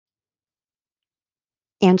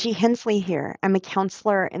Angie Hensley here. I'm a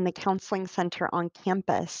counselor in the Counseling Center on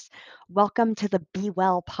campus. Welcome to the Be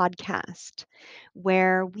Well podcast,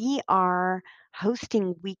 where we are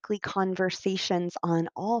hosting weekly conversations on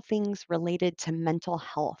all things related to mental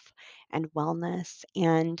health and wellness.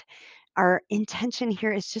 And our intention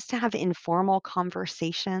here is just to have informal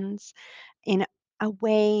conversations in a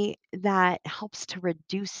way that helps to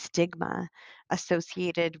reduce stigma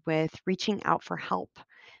associated with reaching out for help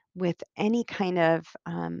with any kind of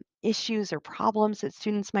issues or problems that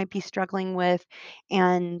students might be struggling with.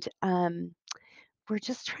 And we're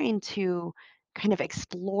just trying to kind of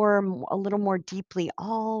explore a little more deeply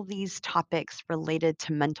all these topics related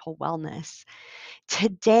to mental wellness.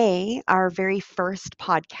 Today, our very first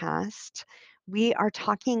podcast, we are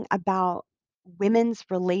talking about women's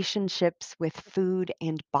relationships with food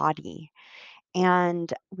and body.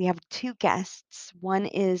 And we have two guests. One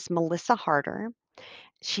is Melissa Harder.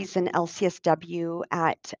 She's an LCSW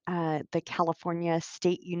at the California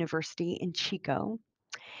State University in Chico.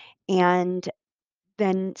 And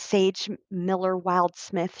then Sage Miller Wild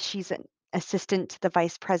Smith, she's an assistant to the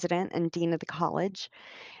vice president and dean of the college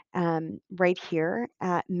right here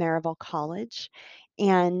at Maryville College.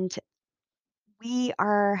 And we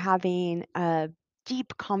are having a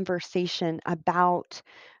deep conversation about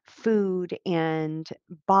food and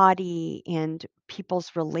body and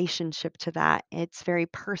people's relationship to that. It's very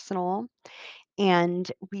personal.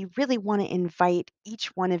 And we really want to invite each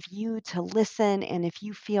one of you to listen. And if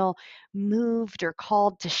you feel moved or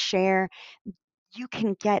called to share, you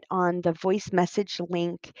can get on the voice message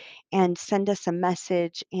link and send us a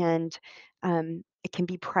message. And it can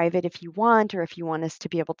be private if you want, or if you want us to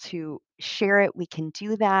be able to share it, we can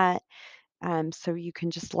do that. So you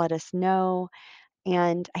can just let us know.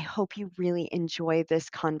 And I hope you really enjoy this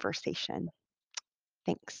conversation.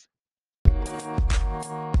 Thanks.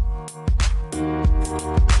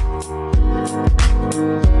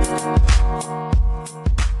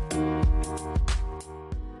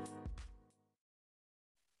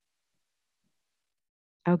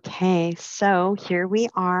 Okay, so here we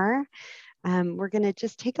are. We're going to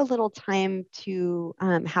just take a little time to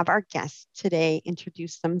have our guests today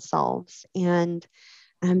introduce themselves and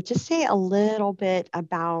just say a little bit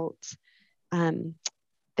about um,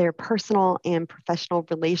 their personal and professional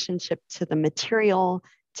relationship to the material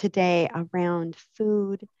today around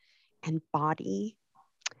food and body.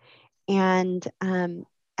 And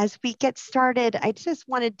as we get started, I just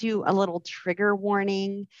want to do a little trigger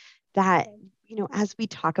warning that, as we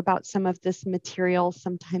talk about some of this material,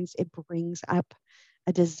 sometimes it brings up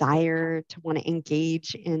a desire to want to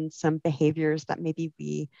engage in some behaviors that maybe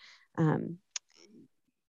we, um,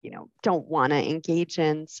 don't want to engage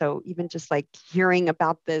in. So even just like hearing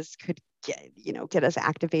about this could get us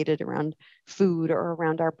activated around food or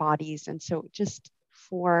around our bodies. And so just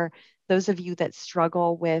for those of you that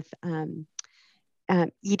struggle with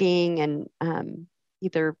eating and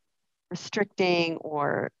either restricting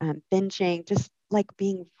or binging, just like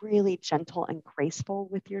being really gentle and graceful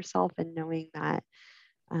with yourself and knowing that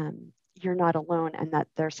you're not alone and that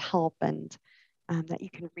there's help and that you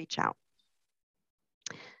can reach out.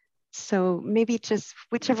 So maybe just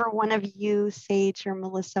whichever one of you, Sage or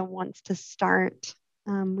Melissa, wants to start,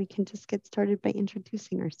 we can just get started by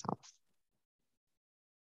introducing ourselves.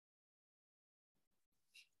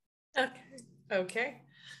 Okay.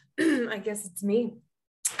 I guess it's me.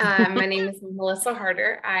 My name is Melissa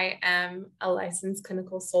Harder. I am a licensed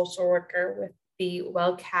clinical social worker with the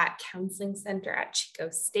WellCat Counseling Center at Chico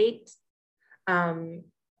State. And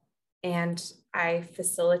I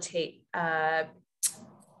facilitate a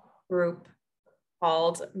group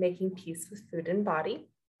called Making Peace with Food and Body.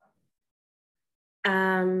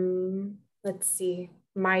 Let's see,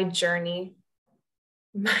 my journey.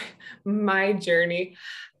 My journey.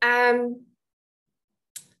 I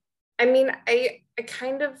mean, I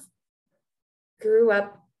kind of grew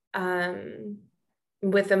up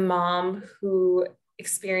with a mom who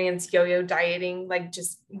experienced yo-yo dieting, like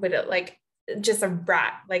just with it, like just a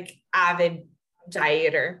brat, like avid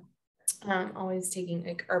dieter, always taking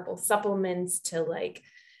like herbal supplements to like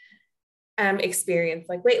experience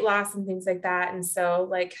like weight loss and things like that. And so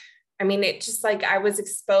like, I mean, it just like I was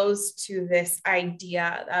exposed to this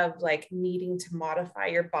idea of like needing to modify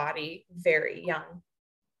your body very young.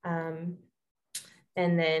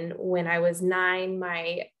 And then when I was 9,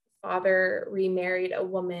 my father remarried a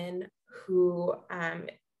woman who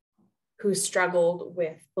struggled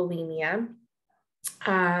with bulimia.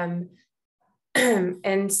 And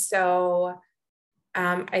so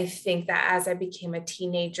I think that as I became a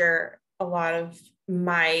teenager, a lot of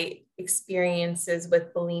my experiences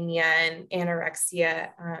with bulimia and anorexia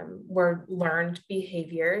were learned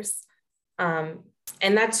behaviors. And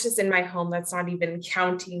that's just in my home. That's not even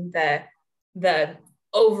counting the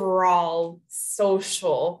overall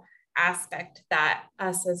social aspect that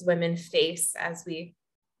us as women face as we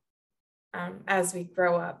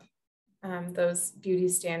grow up, those beauty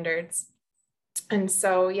standards. And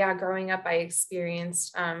so, yeah, growing up, I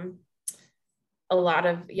experienced a lot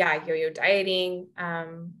of, yo-yo dieting,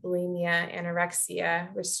 bulimia, anorexia,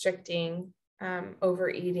 restricting,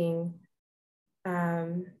 overeating.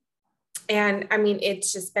 And I mean,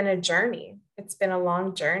 it's just been a journey. It's been a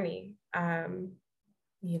long journey, and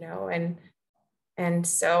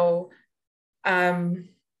so in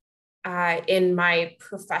my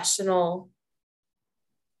professional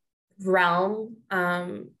realm,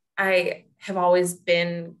 I have always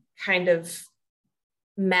been kind of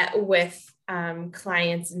met with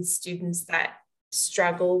clients and students that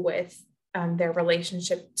struggle with their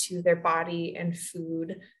relationship to their body and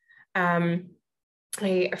food.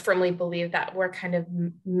 I firmly believe that we're kind of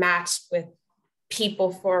matched with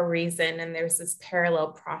people for a reason, and there's this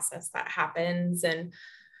parallel process that happens. And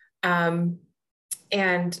I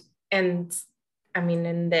mean,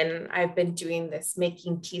 and then I've been doing this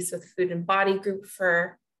Making Peace with Food and Body group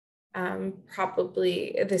for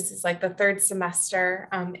probably, this is like the third semester,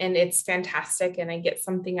 and it's fantastic, and I get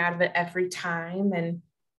something out of it every time. And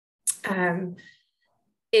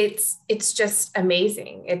it's just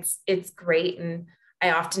amazing. It's great. And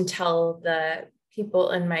I often tell the people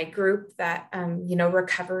in my group that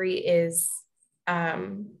recovery is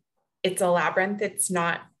it's a labyrinth. It's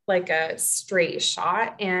not like a straight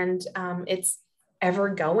shot, and it's ever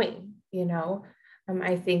going.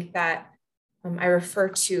 I think that I refer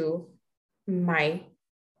to my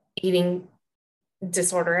eating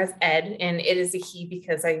disorder as Ed, and it is a he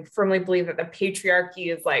because I firmly believe that the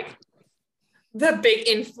patriarchy is like the big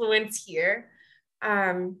influence here.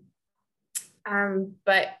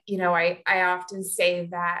 But I often say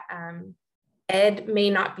that Ed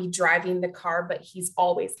may not be driving the car, but he's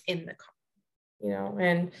always in the car,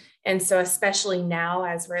 and so especially now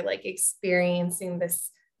as we're like experiencing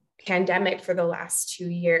this pandemic for the last 2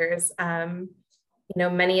 years,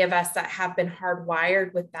 many of us that have been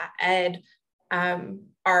hardwired with that Ed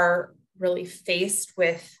are really faced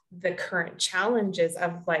with the current challenges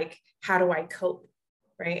of like, how do I cope,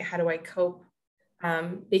 right? How do I cope?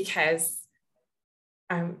 Because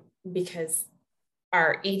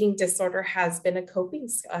our eating disorder has been a coping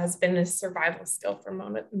skill, has been a survival skill for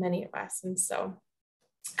many of us. And so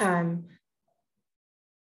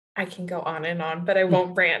I can go on and on, but I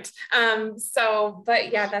won't rant.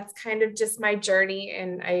 But yeah, that's kind of just my journey.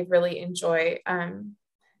 And I really enjoy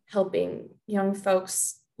helping young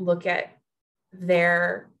folks look at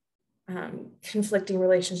their conflicting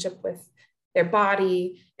relationship with their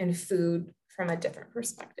body and food from a different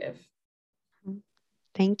perspective.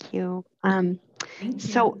 Thank you.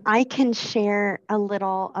 So I can share a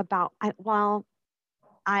little about, while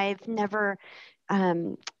I've never,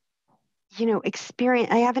 I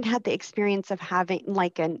haven't had the experience of having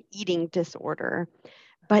like an eating disorder,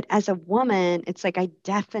 but as a woman, it's like I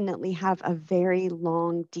definitely have a very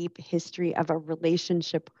long, deep history of a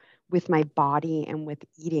relationship with my body and with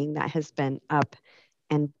eating that has been up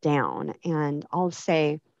and down. And I'll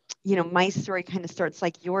say, my story kind of starts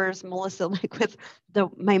like yours, Melissa, like with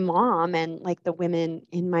my mom and like the women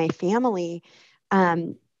in my family.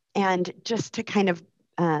 And just to kind of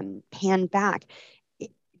pan back,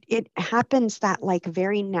 it happens that like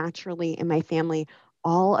very naturally in my family,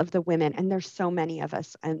 all of the women, and there's so many of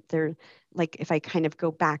us, and they're like, if I kind of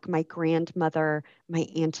go back, my grandmother, my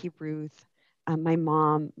Auntie Ruth, my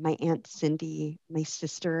mom, my Aunt Cindy, my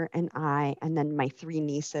sister and I, and then my 3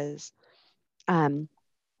 nieces,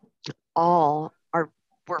 all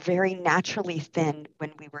were very naturally thin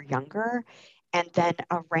when we were younger. And then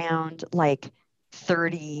around like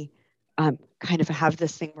 30, kind of have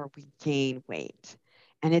this thing where we gain weight.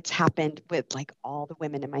 And it's happened with like all the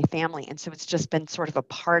women in my family. And so it's just been sort of a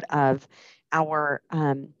part of our,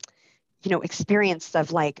 experience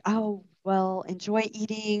of like, oh, well, enjoy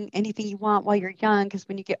eating anything you want while you're young, because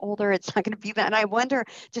when you get older, it's not going to be that. And I wonder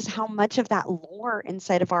just how much of that lore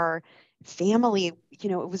inside of our family,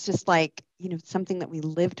 it was just like, something that we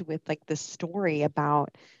lived with, like this story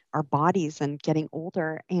about our bodies and getting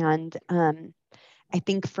older. And I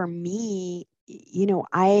think for me,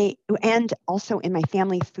 and also in my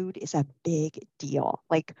family, food is a big deal.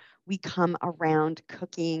 Like we come around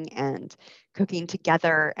cooking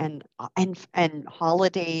together and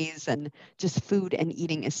holidays, and just food and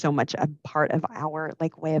eating is so much a part of our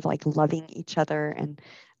like way of like loving each other. And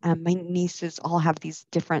My nieces all have these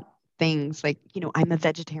different things. Like, I'm a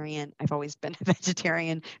vegetarian. I've always been a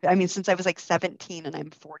vegetarian. I mean, since I was like 17, and I'm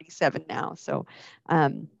 47 now. So,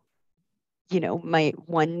 um, my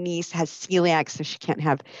one niece has celiac, so she can't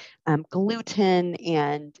have gluten.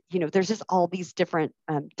 And, there's just all these different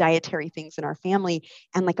dietary things in our family.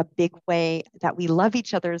 And like a big way that we love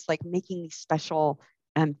each other is like making these special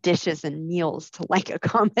dishes and meals to like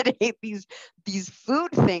accommodate these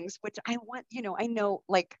food things, which I want, I know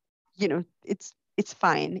like, it's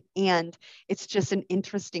fine. And it's just an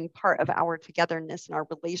interesting part of our togetherness and our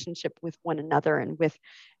relationship with one another and with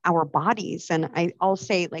our bodies. And I'll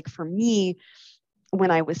say, like, for me,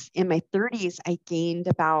 when I was in my 30s, I gained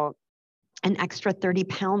about an extra 30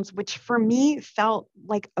 pounds, which for me felt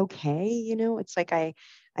like okay. It's like I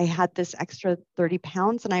had this extra 30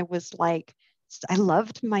 pounds, and I was like, I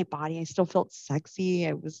loved my body. I still felt sexy.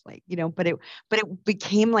 I was like, but it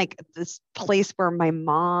became like this place where my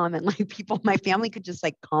mom and like people, my family could just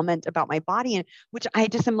like comment about my body, and which I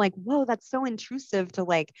just am like, whoa, that's so intrusive to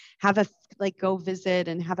like have a like go visit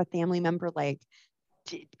and have a family member like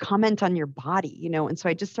comment on your body, and so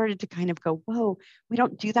I just started to kind of go, whoa, we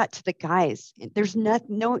don't do that to the guys. There's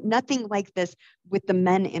nothing like this with the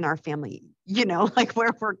men in our family, like where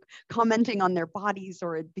we're commenting on their bodies,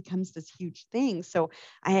 or it becomes this huge thing. So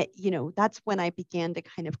that's when I began to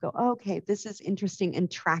kind of go, oh, okay, this is interesting, and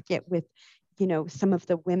track it with some of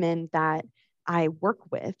the women that I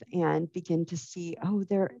work with, and begin to see, oh,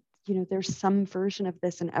 there's some version of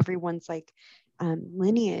this, and everyone's like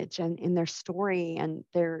lineage and in their story, and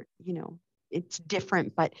their, it's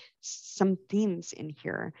different, but some themes in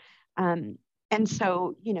here. And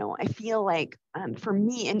so, I feel like for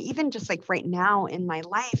me, and even just like right now in my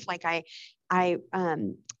life, like I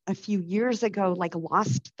a few years ago, like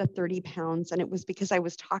lost the 30 pounds, and it was because I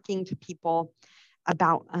was talking to people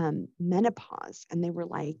about menopause, and they were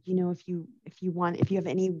like, if you have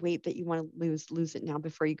any weight that you want to lose it now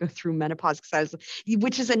before you go through menopause. Because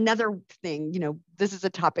which is another thing, this is a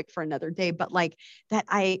topic for another day, but like that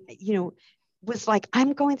was like,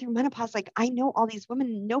 I'm going through menopause, like I know all these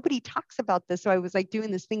women, nobody talks about this. So I was like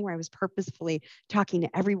doing this thing where I was purposefully talking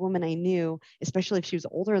to every woman I knew, especially if she was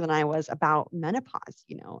older than I was, about menopause,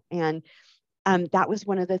 and that was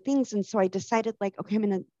one of the things. And so I decided, like, okay, I'm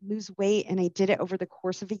going to lose weight. And I did it over the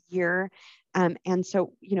course of a year. And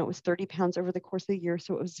so, it was 30 pounds over the course of the year.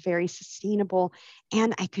 So it was very sustainable.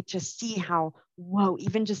 And I could just see how, whoa,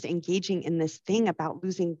 even just engaging in this thing about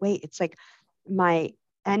losing weight, it's like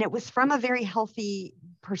and it was from a very healthy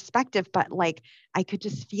perspective, but like I could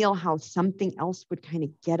just feel how something else would kind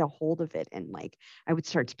of get a hold of it. And like I would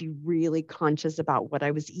start to be really conscious about what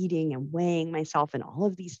I was eating and weighing myself and all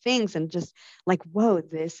of these things. And just like, whoa,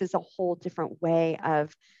 this is a whole different way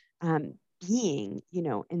of being,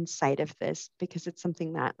 inside of this, because it's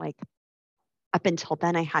something that like up until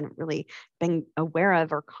then I hadn't really been aware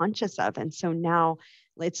of or conscious of. And so now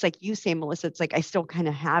it's like you say, Melissa, it's like I still kind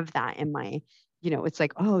of have that in my, it's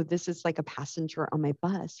like, oh, this is like a passenger on my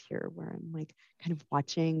bus here, where I'm like kind of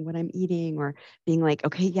watching what I'm eating, or being like,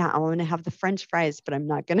 okay, yeah, I'm going to have the French fries, but I'm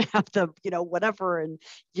not going to have the, whatever. And,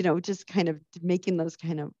 just kind of making those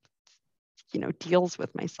kind of, deals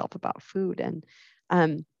with myself about food. And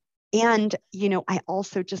I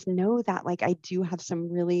also just know that like I do have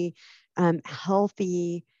some really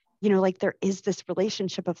healthy, like there is this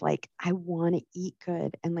relationship of like, I want to eat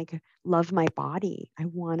good and like love my body. I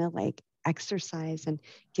want to like exercise and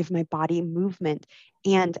give my body movement,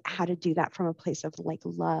 and how to do that from a place of like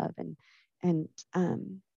love and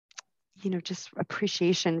just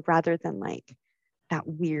appreciation, rather than like that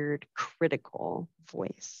weird critical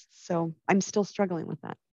voice. So I'm still struggling with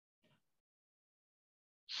that.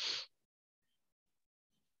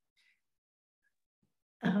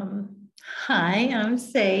 Hi, I'm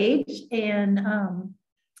Sage, and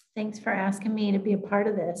thanks for asking me to be a part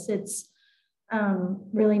of this. It's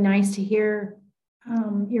really nice to hear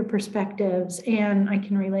your perspectives, and I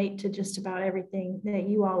can relate to just about everything that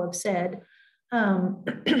you all have said.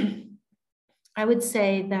 I would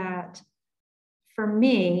say that for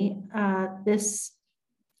me, this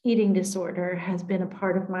eating disorder has been a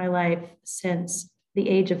part of my life since the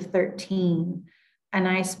age of 13. And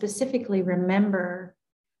I specifically remember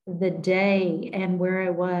the day and where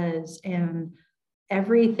I was and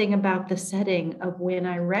everything about the setting of when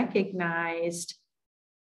I recognized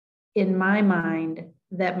in my mind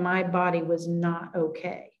that my body was not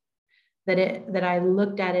okay, that I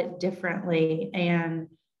looked at it differently. And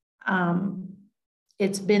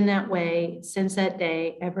it's been that way since that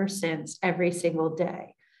day, ever since, every single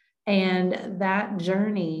day. And that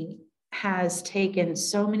journey has taken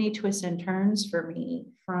so many twists and turns for me,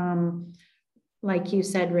 from like you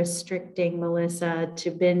said, restricting, Melissa,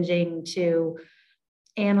 to binging, to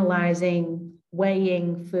analyzing,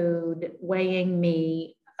 weighing food, weighing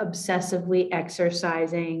me, obsessively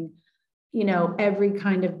exercising, every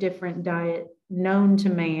kind of different diet known to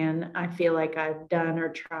man, I feel like I've done or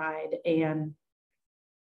tried. And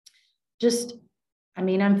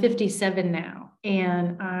I'm 57 now,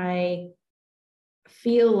 and I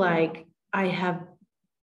feel like I have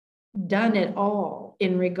done it all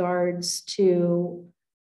in regards to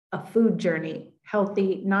a food journey,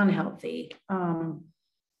 healthy, non-healthy,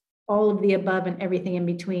 all of the above and everything in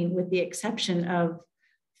between, with the exception of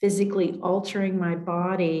physically altering my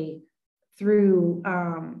body through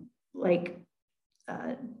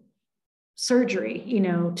surgery,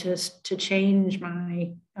 to change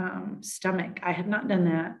my stomach. I have not done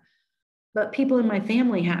that, but people in my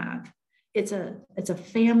family have. It's a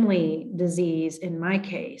family disease in my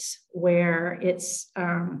case, where it's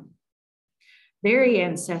very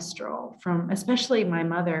ancestral, from especially my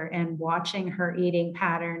mother, and watching her eating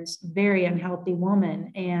patterns, very unhealthy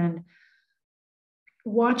woman, and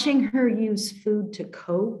watching her use food to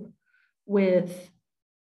cope with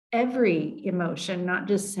every emotion, not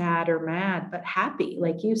just sad or mad, but happy.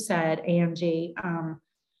 Like you said, Angie,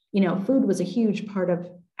 food was a huge part of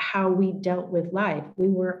how we dealt with life. We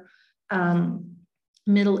were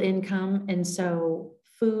middle income, and so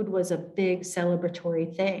food was a big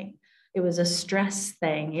celebratory thing. It was a stress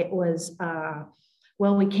thing. It was,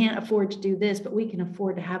 well, we can't afford to do this, but we can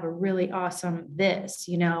afford to have a really awesome this,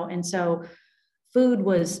 and so food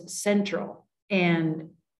was central and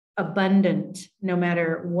abundant, no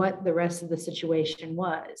matter what the rest of the situation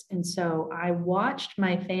was. And so I watched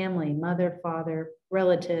my family, mother, father,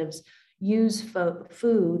 relatives, use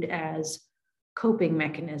food as coping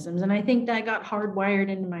mechanisms. And I think that got hardwired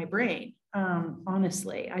into my brain.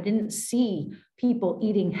 Honestly, I didn't see people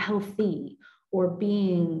eating healthy or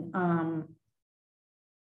being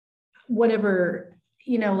whatever,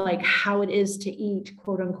 like how it is to eat,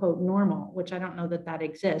 quote unquote, normal, which I don't know that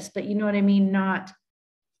exists, but you know what I mean?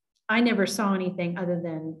 I never saw anything other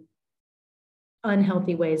than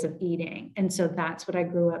unhealthy ways of eating. And so that's what I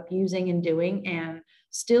grew up using and doing, and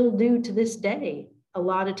still do to this day a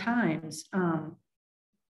lot of times. And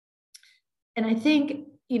I think,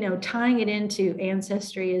 tying it into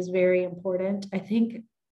ancestry is very important. I think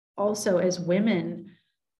also as women,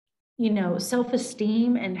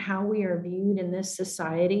 self-esteem and how we are viewed in this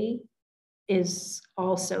society is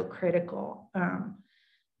also critical.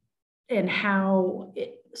 And how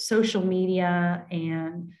social media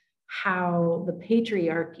and how the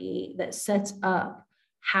patriarchy that sets up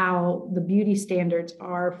how the beauty standards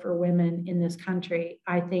are for women in this country,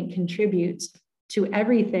 I think contributes to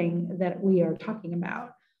everything that we are talking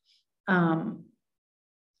about.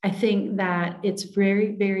 I think that it's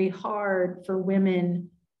very, very hard for women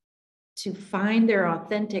to find their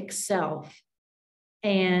authentic self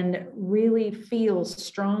and really feel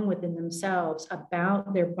strong within themselves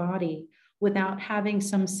about their body without having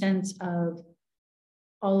some sense of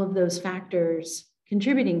all of those factors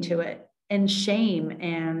contributing to it, and shame.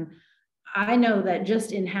 And I know that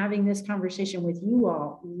just in having this conversation with you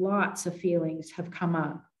all, lots of feelings have come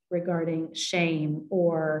up regarding shame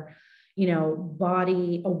or,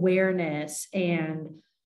 body awareness, and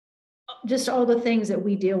just all the things that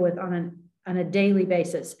we deal with on a daily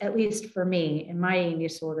basis. At least for me, in my eating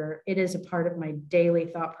disorder, it is a part of my daily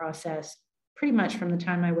thought process, pretty much from the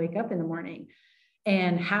time I wake up in the morning.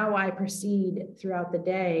 And how I proceed throughout the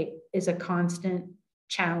day is a constant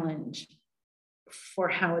challenge for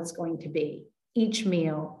how it's going to be. Each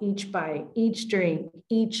meal, each bite, each drink,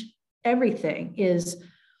 everything is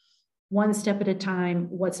one step at a time.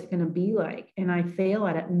 What's it going to be like? And I fail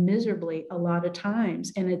at it miserably a lot of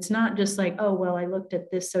times. And it's not just like, oh, well, I looked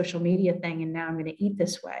at this social media thing and now I'm going to eat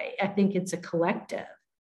this way. I think it's a collective.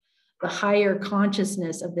 The higher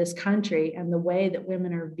consciousness of this country and the way that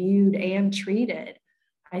women are viewed and treated,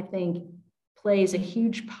 I think plays a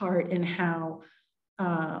huge part in how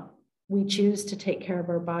we choose to take care of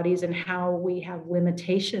our bodies, and how we have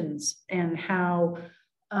limitations, and how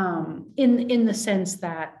in the sense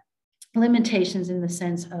that limitations in the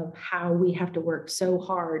sense of how we have to work so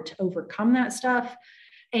hard to overcome that stuff.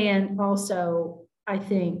 And also, I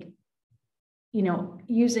think,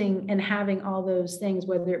 using and having all those things,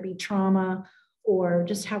 whether it be trauma or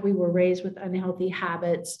just how we were raised with unhealthy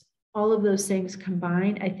habits, all of those things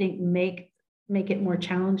combined, I think make it more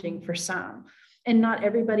challenging for some. And not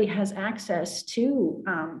everybody has access to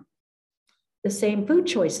the same food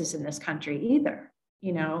choices in this country either.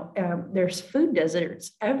 There's food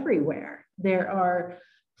deserts everywhere. There are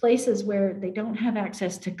places where they don't have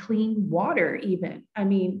access to clean water, even, I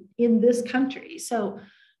mean, in this country. So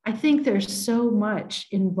I think there's so much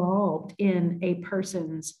involved in a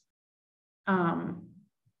person's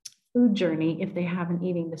food journey if they have an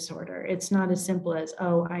eating disorder. It's not as simple as,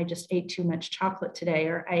 oh, I just ate too much chocolate today,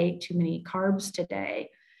 or I ate too many carbs today.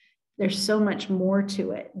 There's so much more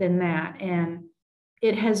to it than that. And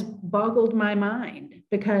it has boggled my mind,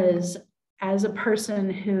 because as a person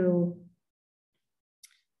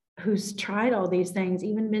who's tried all these things,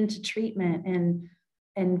 even been to treatment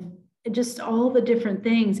and just all the different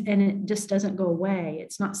things, and it just doesn't go away.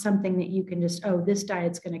 It's not something that you can just, oh, this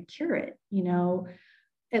diet's going to cure it. You know,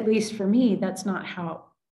 at least for me, that's not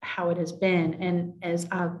how it has been. And as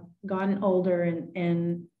I've gotten older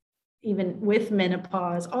and even with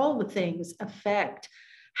menopause, all the things affect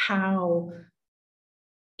how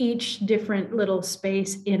each different little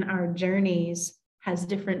space in our journeys has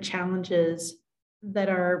different challenges that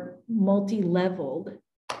are multi-leveled,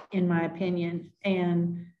 in my opinion.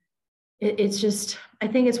 And it's just, I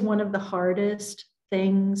think it's one of the hardest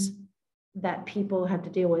things that people have to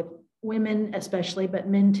deal with, women especially, but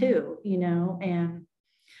men too, you know. And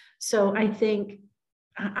so I think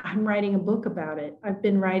I'm writing a book about it. I've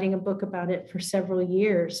been writing a book about it for several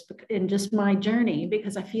years in just my journey,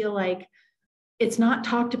 because I feel like it's not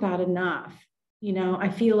talked about enough. You know, I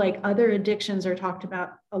feel like other addictions are talked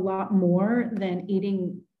about a lot more than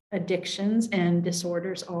eating addictions and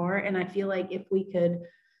disorders are. And I feel like if we could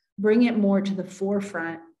bring it more to the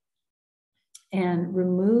forefront and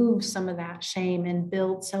remove some of that shame and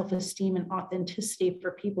build self-esteem and authenticity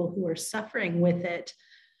for people who are suffering with it,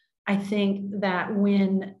 I think that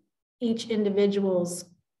when each individual's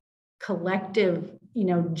collective, you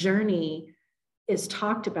know, journey is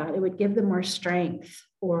talked about, it would give them more strength,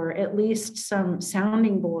 or at least some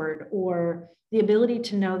sounding board, or the ability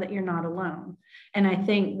to know that you're not alone. And I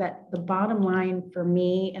think that the bottom line for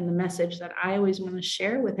me, and the message that I always want to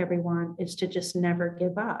share with everyone, is to just never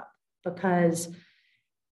give up, because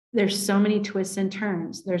there's so many twists and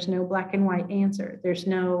turns. There's no black and white answer. There's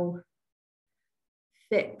no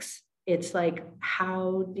fix. It's like,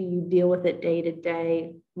 how do you deal with it day to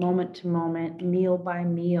day, moment to moment, meal by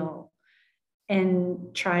meal,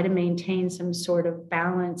 and try to maintain some sort of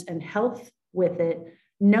balance and health with it,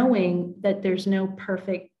 knowing that there's no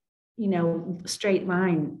perfect, you know, straight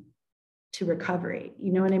line to recovery.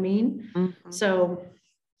 You know what I mean? Mm-hmm. So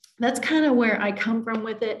that's kind of where I come from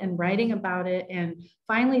with it, and writing about it, and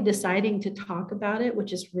finally deciding to talk about it,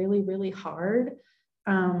 which is really, really hard.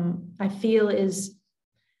 I feel is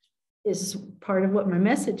part of what my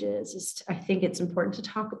message is I think it's important to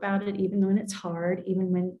talk about it, even when it's hard,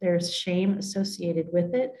 even when there's shame associated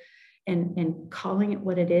with it, and calling it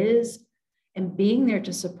what it is, and being there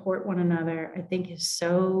to support one another, I think is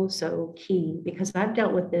so, so key, because I've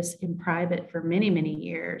dealt with this in private for many, many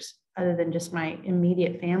years, other than just my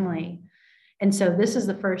immediate family. And so this is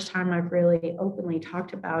the first time I've really openly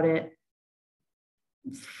talked about it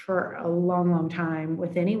for a long, long time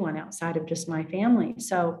with anyone outside of just my family.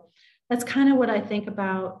 So that's kind of what I think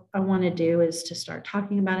about. I want to do is to start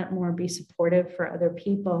talking about it more, be supportive for other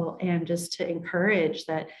people, and just to encourage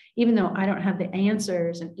that even though I don't have the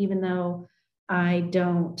answers, and even though I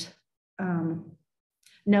don't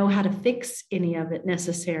know how to fix any of it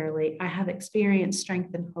necessarily, I have experienced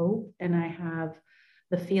strength and hope, and I have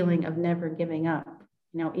the feeling of never giving up.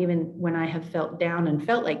 You know, even when I have felt down and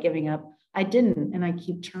felt like giving up, I didn't, and I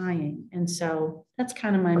keep trying. And so that's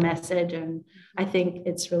kind of my message. And I think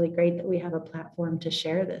it's really great that we have a platform to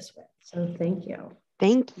share this with. So thank you.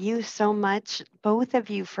 Thank you so much, both of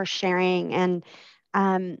you, for sharing. And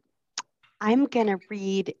I'm going to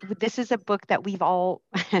read, this is a book that we've all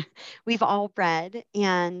read,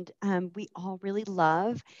 and we all really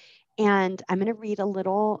love. And I'm going to read a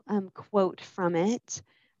little quote from it.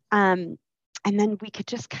 And then we could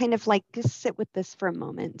just kind of like just sit with this for a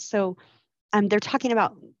moment. So they're talking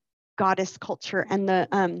about goddess culture, and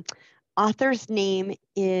the author's name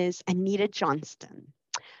is Anita Johnston.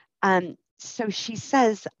 So she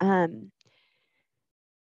says,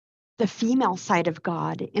 the female side of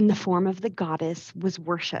God in the form of the goddess was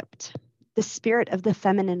worshipped. The spirit of the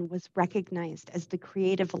feminine was recognized as the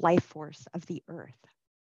creative life force of the earth.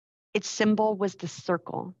 Its symbol was the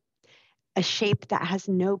circle, a shape that has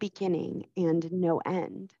no beginning and no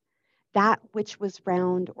end. That which was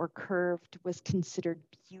round or curved was considered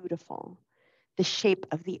beautiful. The shape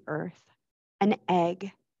of the earth, an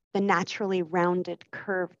egg, the naturally rounded,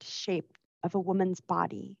 curved shape of a woman's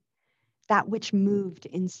body. That which moved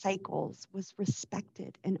in cycles was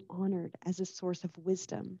respected and honored as a source of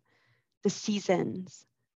wisdom. The seasons,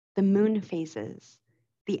 the moon phases,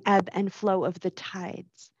 the ebb and flow of the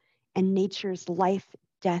tides, and nature's life,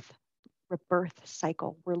 death, rebirth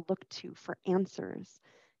cycle were looked to for answers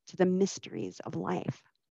to the mysteries of life.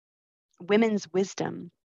 Women's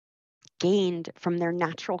wisdom, gained from their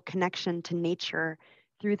natural connection to nature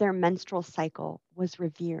through their menstrual cycle, was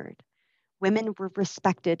revered. Women were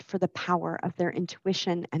respected for the power of their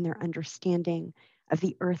intuition and their understanding of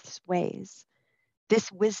the earth's ways. This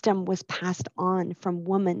wisdom was passed on from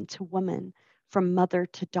woman to woman, from mother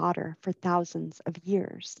to daughter for thousands of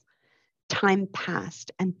years. Time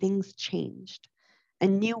passed and things changed. A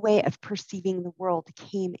new way of perceiving the world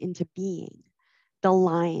came into being. The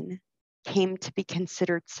line came to be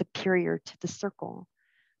considered superior to the circle.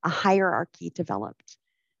 A hierarchy developed.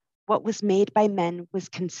 What was made by men was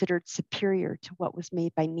considered superior to what was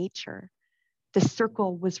made by nature. The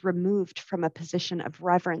circle was removed from a position of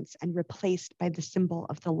reverence and replaced by the symbol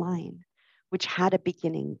of the line, which had a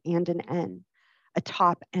beginning and an end, a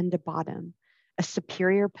top and a bottom, a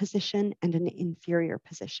superior position and an inferior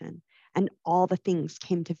position, and all the things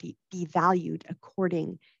came to be valued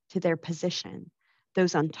according to their position.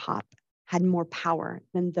 Those on top had more power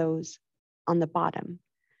than those on the bottom.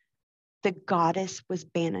 The goddess was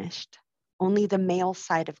banished. Only the male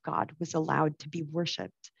side of God was allowed to be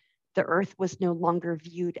worshipped. The earth was no longer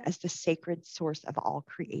viewed as the sacred source of all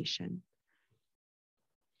creation.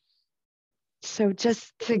 So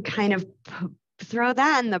just to kind of throw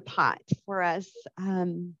that in the pot for us.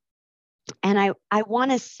 And I want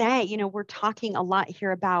to say, you know, we're talking a lot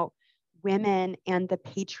here about women and the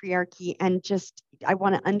patriarchy, and just, I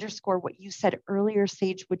want to underscore what you said earlier,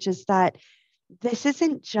 Sage, which is that this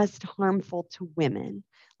isn't just harmful to women.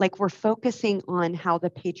 Like, we're focusing on how the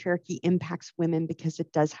patriarchy impacts women because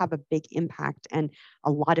it does have a big impact. And a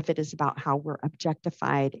lot of it is about how we're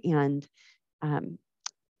objectified and,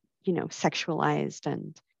 you know, sexualized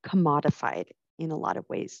and commodified in a lot of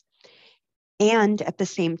ways. And at the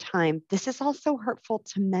same time, this is also hurtful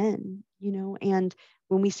to men, you know, and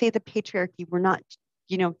when we say the patriarchy, we're not,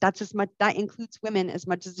 you know, that's as much, that includes women as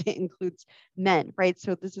much as it includes men, right?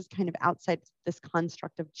 So this is kind of outside this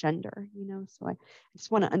construct of gender, you know, so I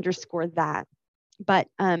just want to underscore that. But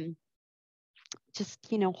just,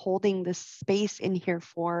 you know, holding this space in here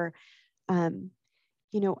for, you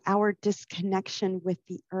know, our disconnection with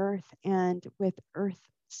the earth and with earth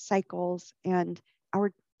cycles, and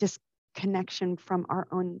our disconnection from our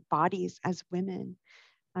own bodies as women,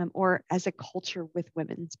 or as a culture with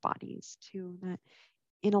women's bodies too, that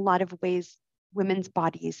in a lot of ways, women's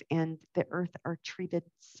bodies and the earth are treated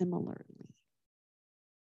similarly.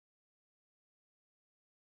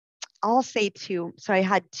 I'll say too, so I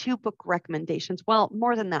had 2 book recommendations. Well,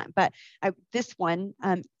 more than that, but this one,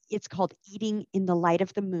 it's called Eating in the Light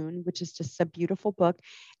of the Moon, which is just a beautiful book.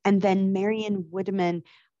 And then Marion Woodman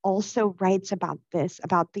also writes about this,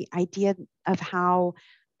 about the idea of how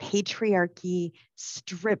patriarchy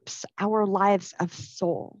strips our lives of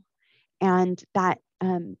soul, and that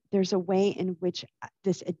there's a way in which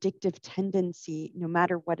this addictive tendency, no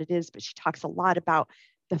matter what it is, but she talks a lot about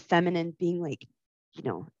the feminine being like, you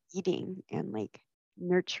know, eating and like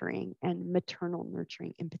nurturing, and maternal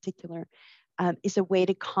nurturing in particular, is a way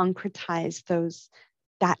to concretize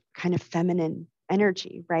that kind of feminine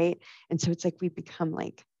energy, right? And so it's like we become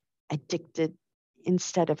like addicted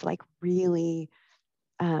instead of like really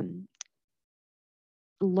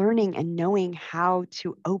learning and knowing how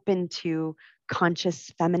to open to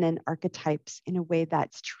conscious feminine archetypes in a way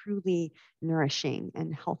that's truly nourishing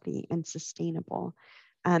and healthy and sustainable.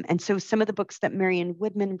 And so some of the books that Marion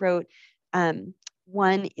Woodman wrote,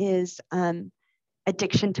 one is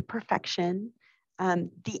Addiction to Perfection.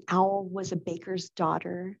 The Owl Was a Baker's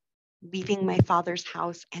Daughter, Leaving My Father's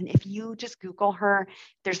House. And if you just Google her,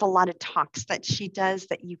 there's a lot of talks that she does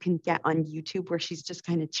that you can get on YouTube where she's just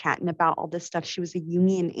kind of chatting about all this stuff. She was a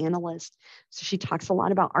Jungian analyst. So she talks a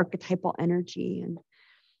lot about archetypal energy and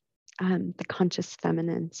the conscious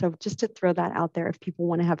feminine. So just to throw that out there, if people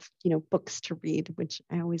want to have, you know, books to read, which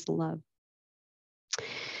I always love.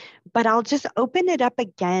 But I'll just open it up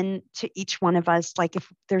again to each one of us. Like,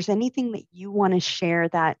 if there's anything that you want to share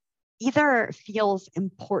that either feels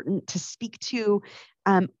important to speak to,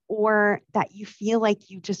 or that you feel like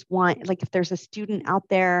you just want, like if there's a student out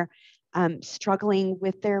there struggling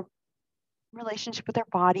with their relationship with their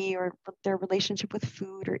body or their relationship with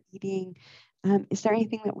food or eating, is there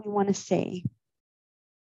anything that we want to say?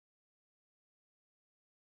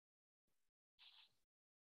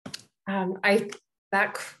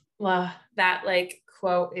 That like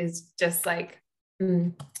quote is just like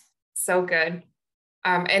so good.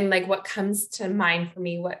 And like what comes to mind for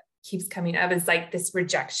me, what keeps coming up is like this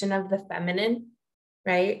rejection of the feminine,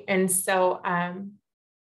 right? And so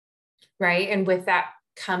right? And with that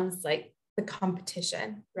comes like the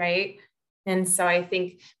competition, right? And so I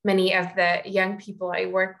think many of the young people I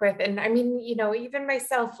work with, and I mean, you know, even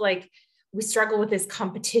myself, like we struggle with this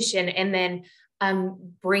competition, and then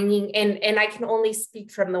bringing, and I can only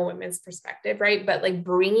speak from the women's perspective, right? But like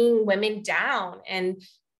bringing women down, and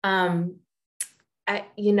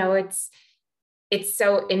you know, it's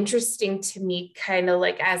so interesting to me, kind of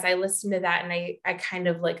like as I listen to that, and I kind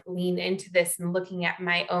of like lean into this and looking at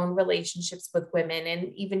my own relationships with women,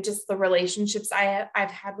 and even just the relationships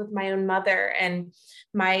I've had with my own mother and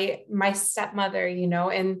my stepmother, you know,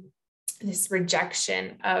 and this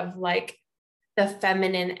rejection of like the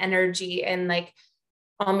feminine energy, and like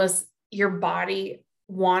almost your body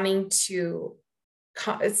wanting to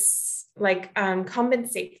compensate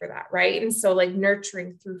for that, right? And so like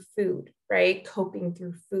nurturing through food, right? Coping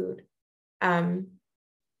through food,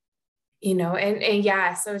 you know, and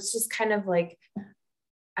yeah, so it's just kind of like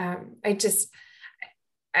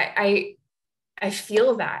I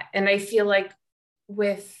feel that, and I feel like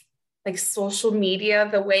with like social media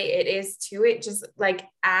the way it is too, it just like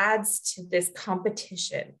adds to this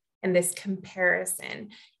competition and this comparison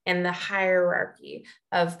and the hierarchy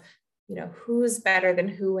of, you know, who's better than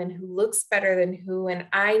who and who looks better than who, and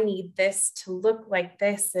I need this to look like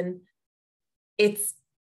this, and it's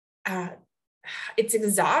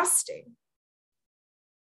exhausting.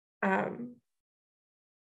 Yeah,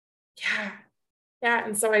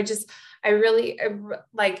 and so I really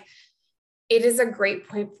like, it is a great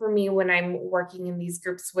point for me when I'm working in these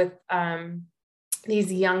groups with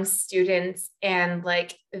these young students, and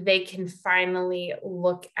like they can finally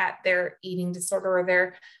look at their eating disorder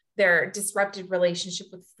or their disrupted relationship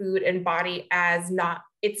with food and body as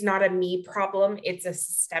it's not a me problem, it's a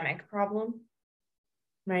systemic problem,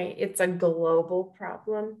 right? It's a global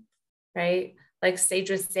problem, right? Like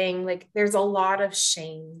Sage was saying, like there's a lot of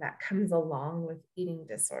shame that comes along with eating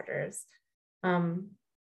disorders,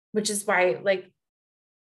 which is why like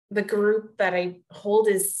the group that I hold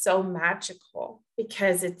is so magical,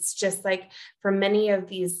 because it's just like for many of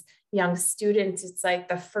these young students, it's like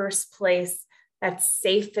the first place that's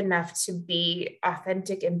safe enough to be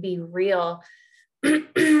authentic and be real.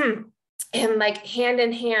 And like hand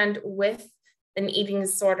in hand with an eating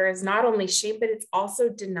disorder is not only shame, but it's also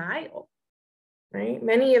denial, right?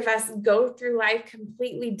 Many of us go through life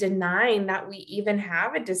completely denying that we even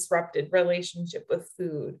have a disrupted relationship with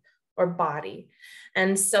food or body.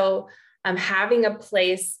 And so having a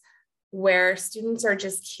place where students are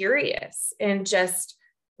just curious and just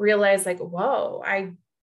realize like, whoa,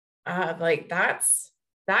 like that's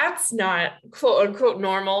not quote unquote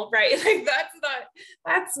normal, right? Like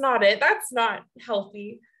that's not it. That's not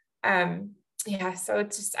healthy. Yeah. So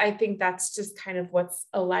it's just, I think that's just kind of what's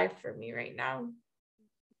alive for me right now.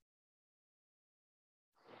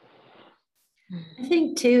 I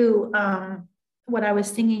think too, what I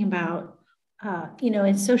was thinking about, you know,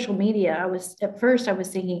 in social media, I was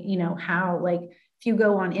thinking, you know, how like if you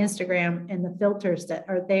go on Instagram and the filters that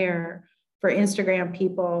are there for Instagram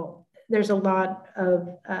people, there's a lot of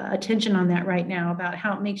attention on that right now about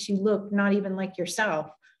how it makes you look not even like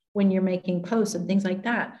yourself when you're making posts and things like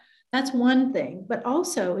that. That's one thing. But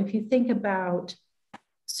also, if you think about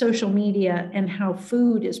social media and how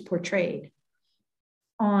food is portrayed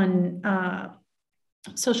on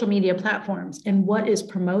social media platforms and what is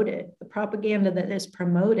promoted, the propaganda that is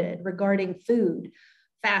promoted regarding food,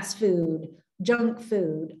 fast food, junk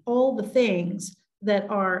food, all the things that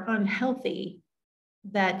are unhealthy,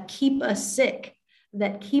 that keep us sick,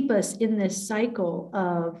 that keep us in this cycle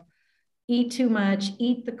of eat too much,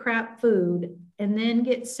 eat the crap food, and then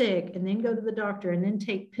get sick, and then go to the doctor, and then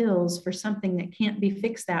take pills for something that can't be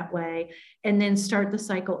fixed that way, and then start the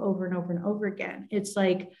cycle over and over and over again. It's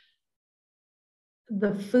like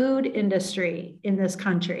the food industry in this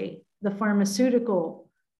country, the pharmaceutical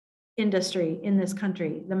industry in this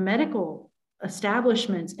country, the medical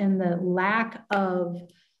establishments, and the lack of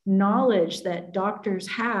knowledge that doctors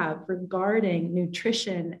have regarding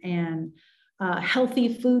nutrition and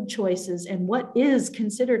healthy food choices and what is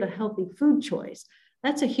considered a healthy food choice.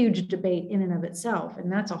 That's a huge debate in and of itself.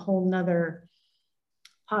 And that's a whole nother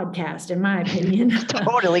podcast, in my opinion.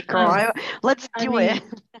 Totally, girl. Let's do it.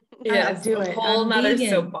 Yeah, let's do it. Whole nother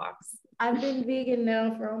soapbox. I've been vegan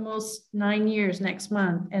now for almost 9 years next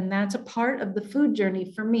month, and that's a part of the food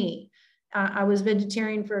journey for me. I was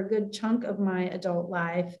vegetarian for a good chunk of my adult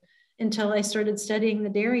life until I started studying the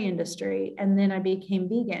dairy industry, and then I became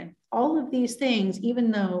vegan. All of these things,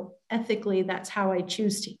 even though ethically that's how I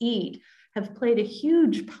choose to eat, have played a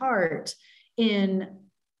huge part in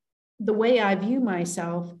the way I view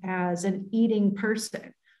myself as an eating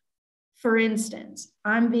person. For instance,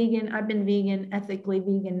 I'm vegan. I've been vegan, ethically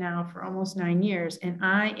vegan now for almost 9 years. And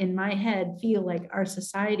I, in my head, feel like our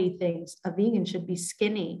society thinks a vegan should be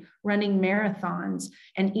skinny, running marathons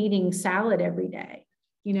and eating salad every day.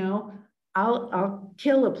 You know, I'll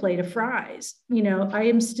kill a plate of fries. You know, I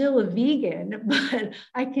am still a vegan, but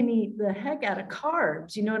I can eat the heck out of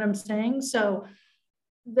carbs. You know what I'm saying? So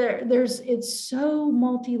there's it's so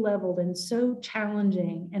multi-leveled and so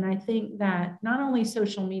challenging. And I think that not only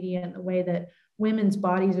social media and the way that women's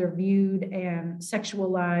bodies are viewed and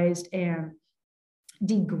sexualized and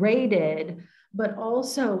degraded, but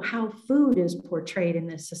also how food is portrayed in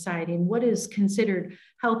this society and what is considered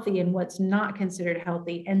healthy and what's not considered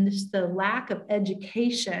healthy, and just the lack of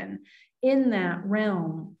education in that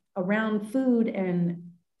realm around food and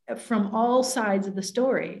from all sides of the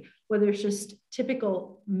story, whether it's just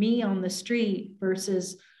typical me on the street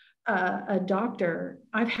versus a doctor.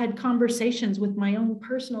 I've had conversations with my own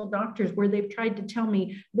personal doctors where they've tried to tell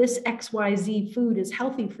me this XYZ food is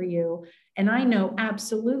healthy for you. And I know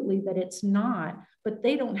absolutely that it's not, but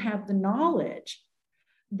they don't have the knowledge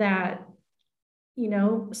that, you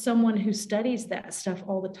know, someone who studies that stuff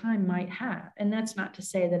all the time might have. And that's not to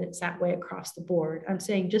say that it's that way across the board. I'm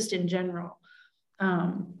saying just in general.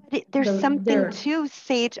 There's something too,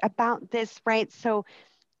 Sage, about this, right? So,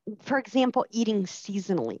 for example, eating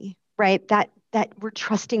seasonally, right? That we're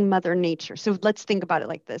trusting Mother Nature. So let's think about it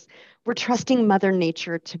like this. We're trusting Mother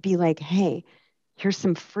Nature to be like, hey, here's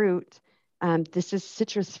some fruit. This is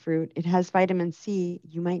citrus fruit. It has vitamin C.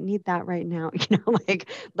 You might need that right now. You know, like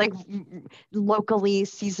locally,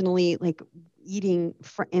 seasonally, like eating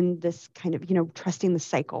in this kind of, you know, trusting the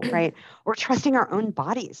cycle, right? Or trusting our own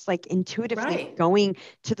bodies, like intuitively going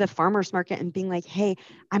to the farmer's market and being like, hey,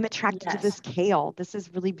 I'm attracted to this kale. This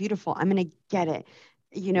is really beautiful. I'm going to get it,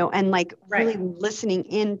 you know, and like really listening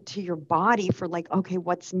into your body for like, okay,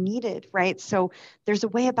 what's needed, right? So there's a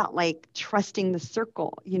way about like trusting the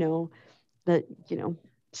circle, you know, the, you know,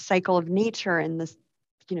 cycle of nature and this,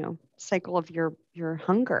 you know, cycle of your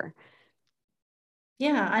hunger.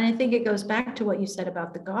 Yeah, and I think it goes back to what you said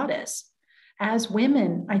about the goddess. As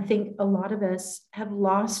women, I think a lot of us have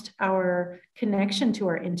lost our connection to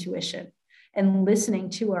our intuition and listening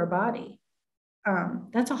to our body.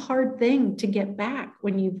 That's a hard thing to get back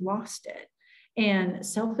when you've lost it. And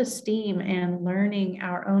self-esteem and learning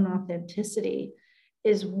our own authenticity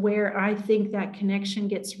is where I think that connection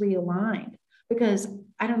gets realigned. Because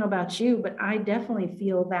I don't know about you, but I definitely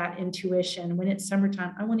feel that intuition when it's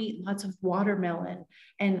summertime. I want to eat lots of watermelon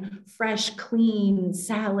and fresh, clean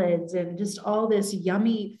salads and just all this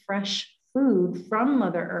yummy, fresh food from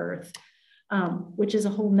Mother Earth, which is a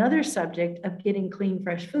whole nother subject of getting clean,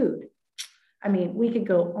 fresh food. I mean, we could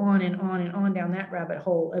go on and on and on down that rabbit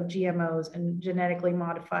hole of GMOs and genetically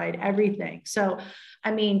modified everything. So,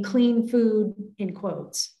 I mean, clean food in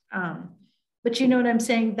quotes. But you know what I'm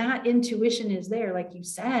saying? That intuition is there, like you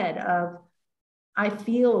said, of I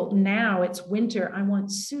feel now it's winter. I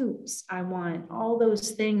want soups. I want all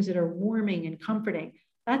those things that are warming and comforting.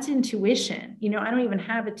 That's intuition. You know, I don't even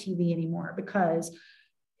have a TV anymore because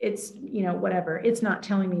it's, you know, whatever, it's not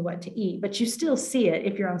telling me what to eat, but you still see it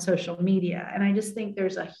if you're on social media. And I just think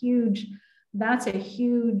that's a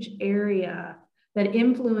huge area that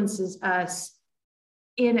influences us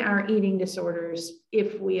in our eating disorders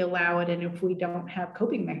if we allow it and if we don't have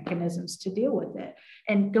coping mechanisms to deal with it.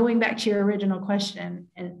 And going back to your original question,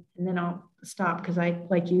 and then I'll stop because I,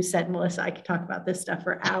 like you said, Melissa, I could talk about this stuff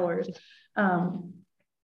for hours.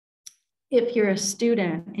 If you're a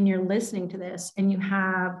student and you're listening to this and you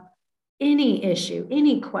have any issue,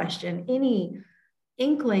 any question, any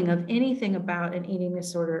inkling of anything about an eating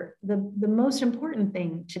disorder, the most important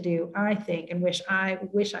thing to do, I think, and wish I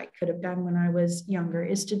could have done when I was younger,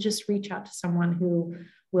 is to just reach out to someone who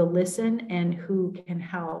will listen and who can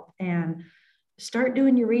help, and start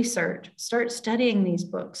doing your research, start studying these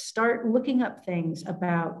books, start looking up things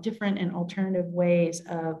about different and alternative ways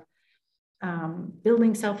of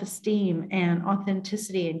building self-esteem and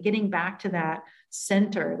authenticity and getting back to that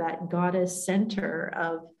center, that goddess center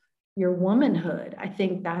of your womanhood. I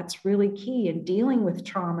think that's really key in dealing with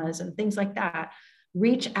traumas and things like that.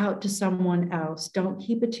 Reach out to someone else. Don't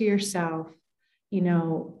keep it to yourself. You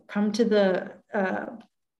know, come to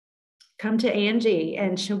Angie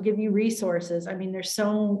and she'll give you resources. I mean, there's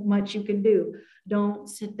so much you can do. Don't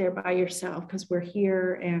sit there by yourself, because we're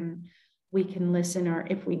here and we can listen, or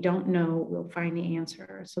if we don't know, we'll find the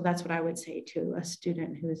answer. So that's what I would say to a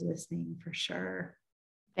student who is listening, for sure.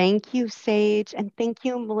 Thank you, Sage. And thank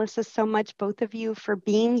you, Melissa, so much, both of you, for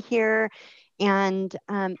being here. And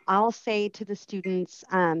I'll say to the students,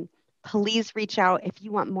 Please reach out if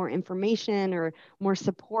you want more information or more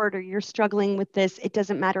support, or you're struggling with this. It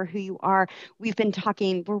doesn't matter who you are. We're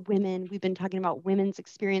women. We've been talking about women's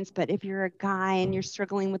experience, but if you're a guy and you're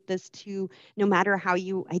struggling with this too, no matter how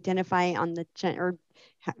you identify on the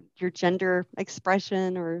your gender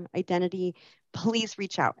expression or identity, please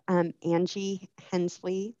reach out. Angie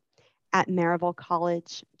Hensley at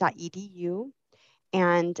maryvillecollege.edu,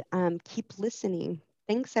 and keep listening.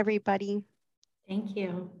 Thanks, everybody. Thank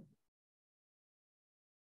you.